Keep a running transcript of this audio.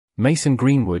Mason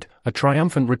Greenwood, a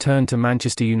triumphant return to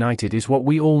Manchester United is what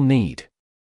we all need.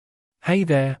 Hey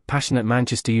there, passionate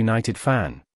Manchester United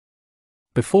fan.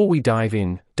 Before we dive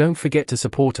in, don't forget to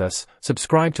support us,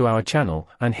 subscribe to our channel,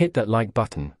 and hit that like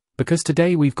button, because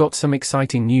today we've got some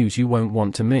exciting news you won't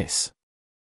want to miss.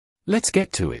 Let's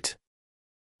get to it.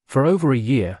 For over a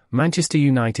year, Manchester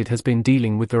United has been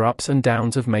dealing with the ups and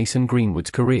downs of Mason Greenwood's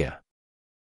career.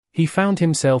 He found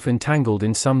himself entangled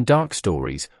in some dark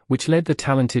stories, which led the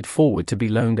talented forward to be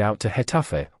loaned out to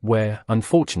Getafe, where,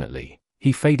 unfortunately,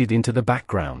 he faded into the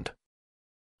background.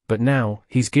 But now,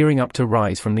 he's gearing up to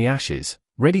rise from the ashes,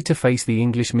 ready to face the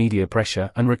English media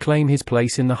pressure and reclaim his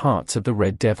place in the hearts of the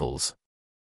Red Devils.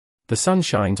 The sun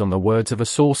shines on the words of a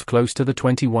source close to the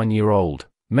 21-year-old.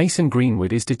 Mason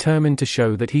Greenwood is determined to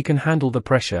show that he can handle the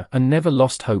pressure and never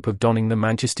lost hope of donning the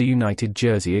Manchester United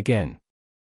jersey again.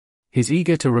 He's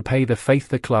eager to repay the faith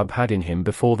the club had in him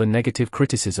before the negative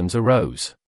criticisms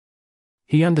arose.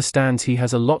 He understands he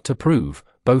has a lot to prove,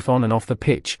 both on and off the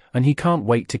pitch, and he can't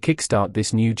wait to kickstart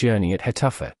this new journey at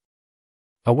Getafe.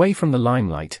 Away from the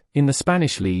limelight, in the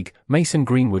Spanish league, Mason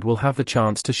Greenwood will have the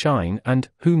chance to shine and,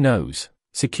 who knows,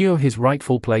 secure his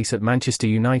rightful place at Manchester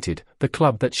United, the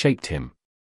club that shaped him.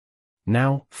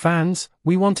 Now, fans,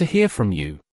 we want to hear from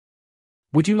you.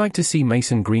 Would you like to see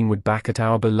Mason Greenwood back at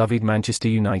our beloved Manchester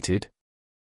United?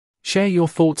 Share your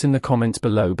thoughts in the comments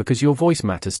below because your voice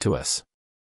matters to us.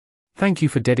 Thank you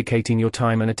for dedicating your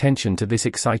time and attention to this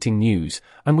exciting news,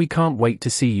 and we can't wait to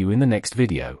see you in the next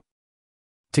video.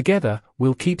 Together,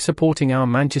 we'll keep supporting our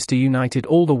Manchester United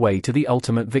all the way to the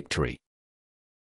ultimate victory.